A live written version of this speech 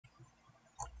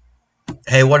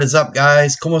Hey, what is up,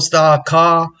 guys? ¿Cómo está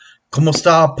ka? ¿Cómo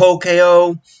está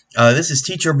pokeo? This is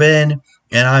Teacher Ben,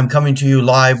 and I'm coming to you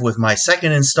live with my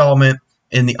second installment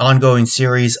in the ongoing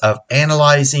series of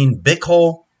analyzing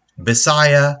Bicol,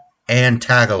 Bisaya, and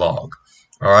Tagalog.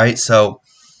 All right, so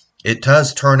it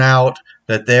does turn out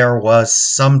that there was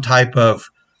some type of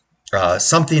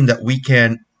something that we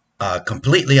can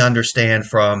completely understand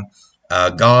from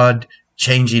God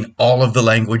changing all of the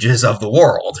languages of the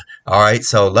world. All right,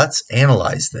 so let's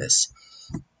analyze this.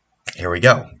 Here we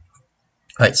go. All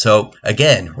right, so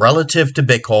again, relative to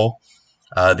Bicol,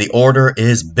 the order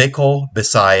is Bicol,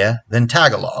 Bisaya, then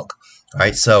Tagalog. All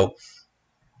right, so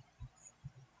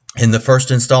in the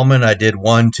first installment, I did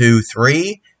 1, 2,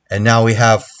 3, and now we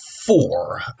have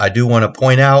 4. I do want to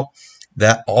point out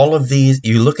that all of these,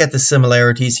 you look at the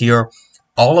similarities here,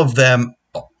 all of them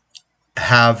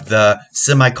have the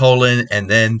semicolon and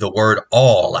then the word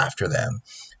all after them.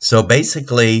 So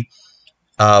basically,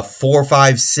 4,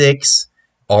 5, 6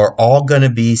 are all going to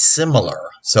be similar.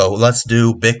 So let's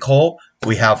do Bicol.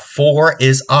 We have 4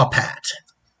 is apat.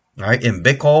 All right, in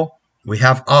Bicol, we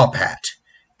have apat.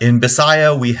 In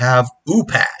Bisaya, we have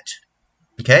upat.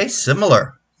 Okay,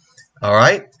 similar. All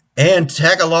right, and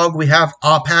Tagalog, we have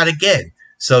apat again.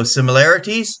 So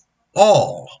similarities,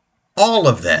 all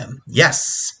of them,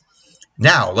 yes.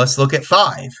 Now, let's look at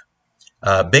 5.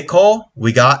 Bicol,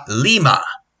 we got Lima.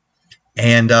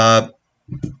 And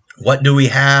what do we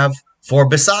have for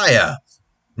Bisaya?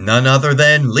 None other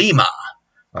than Lima.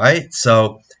 All right,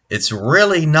 so it's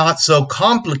really not so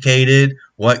complicated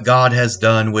what God has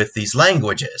done with these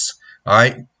languages. All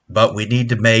right, but we need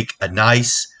to make a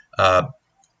nice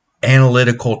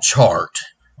analytical chart.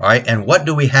 All right, and what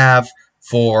do we have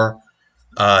for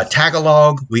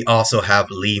Tagalog? We also have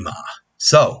Lima.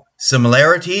 So,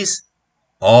 similarities,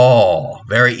 all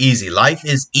very easy. Life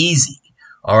is easy.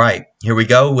 All right, here we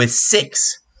go with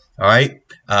 6. All right,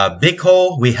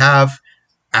 Bicol, we have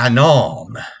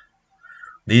anom.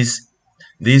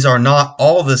 These are not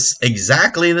all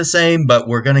exactly the same, but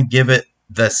we're going to give it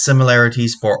the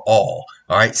similarities for all.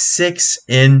 All right, 6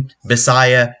 in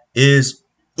Bisaya is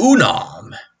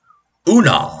unam.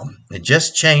 Unam. It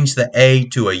just changed the A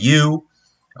to a U.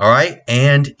 All right,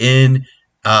 and in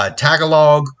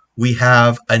Tagalog, we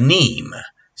have anim.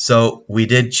 So we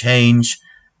did change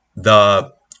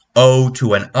the O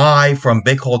to an I from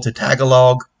Bicol to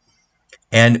Tagalog,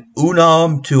 and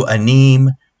unam to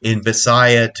anim in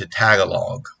Bisaya to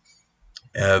Tagalog.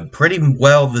 Pretty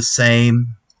well the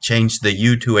same. Changed the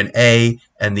U to an A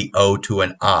and the O to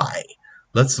an I.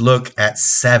 Let's look at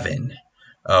 7.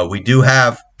 We do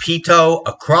have pito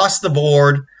across the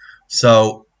board.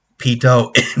 So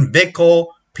pito in Bicol,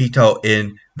 pito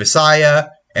in Bisaya,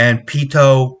 and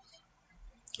pito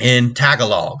in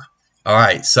Tagalog. All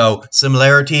right, so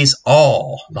similarities,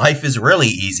 all. Life is really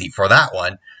easy for that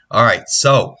one. All right,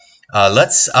 so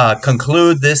let's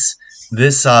conclude this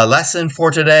lesson for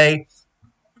today.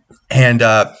 And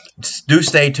do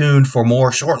stay tuned for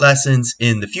more short lessons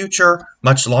in the future.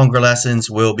 Much longer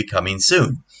lessons will be coming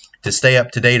soon. To stay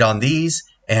up to date on these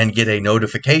and get a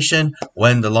notification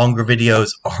when the longer videos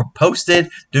are posted,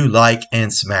 do like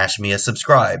and smash me a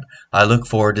subscribe. I look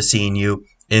forward to seeing you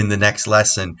in the next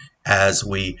lesson as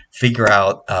we figure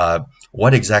out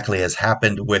what exactly has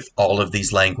happened with all of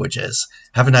these languages.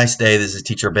 Have a nice day. This is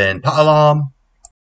Teacher Ben. Paalam.